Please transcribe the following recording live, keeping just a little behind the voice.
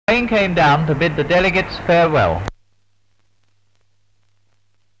train came down to bid the delegates farewell.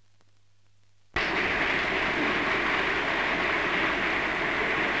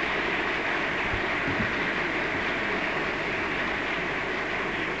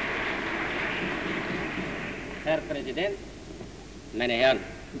 Herr Präsident, meine Herren,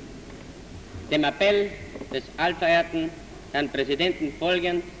 dem Appell des allverehrten Herrn Präsidenten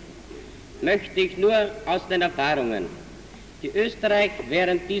folgend möchte ich nur aus den Erfahrungen, die Österreich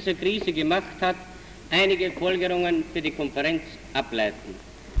während dieser Krise gemacht hat, einige Folgerungen für die Konferenz ableiten.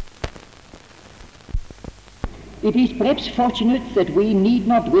 It is perhaps fortunate that we need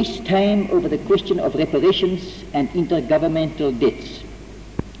not waste time over the question of reparations and intergovernmental debts.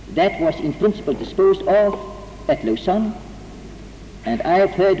 That was in principle disposed of at Lausanne, and I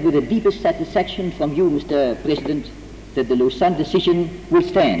have heard with the deepest satisfaction from you, Mr. President, that the Lausanne decision will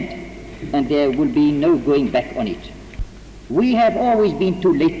stand and there will be no going back on it. We have always been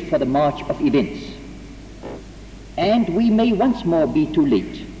too late for the march of events, and we may once more be too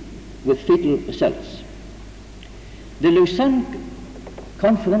late with fatal results. The Lausanne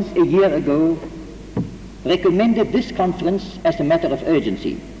conference a year ago recommended this conference as a matter of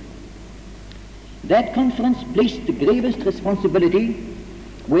urgency. That conference placed the gravest responsibility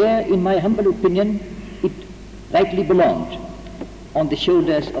where, in my humble opinion, it rightly belonged, on the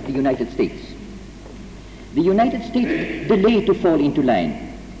shoulders of the United States. The United States delayed to fall into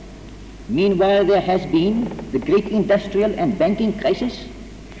line. Meanwhile, there has been the great industrial and banking crisis,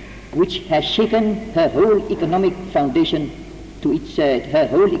 which has shaken her whole economic foundation to its, her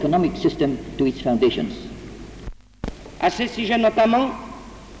whole economic system to its foundations. À ce sujet notamment,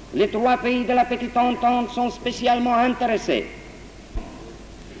 les trois pays de la petite entente sont spécialement intéressés,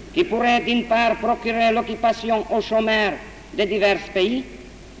 qui pourraient d'une part procurer l'occupation aux chômeurs de divers pays,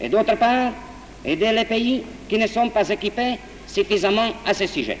 et d'autre part aider les pays qui ne sont pas équipés suffisamment à ce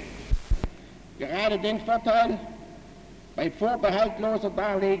sujet. Gerade den Vorteil, bei vorbehaltloser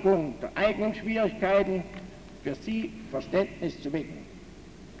Darlegung der eigenen Schwierigkeiten für sie Verständnis zu wecken.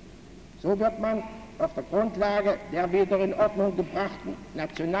 So wird man auf der Grundlage der wieder in Ordnung gebrachten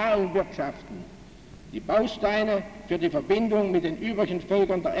nationalen Wirtschaften die Bausteine für die Verbindung mit den übrigen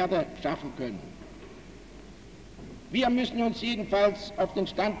Völkern der Erde schaffen können. Wir müssen uns jedenfalls auf den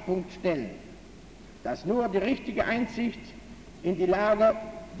Standpunkt stellen, dass nur die richtige Einsicht in die Lage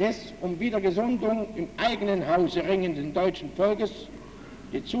des um Wiedergesundung im eigenen Hause ringenden deutschen Volkes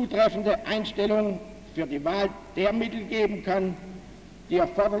die zutreffende Einstellung für die Wahl der Mittel geben kann, die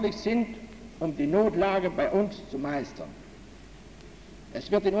erforderlich sind, um die Notlage bei uns zu meistern. Es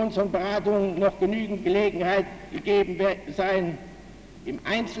wird in unseren Beratungen noch genügend Gelegenheit gegeben sein, im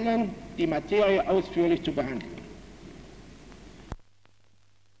Einzelnen die Materie ausführlich zu behandeln.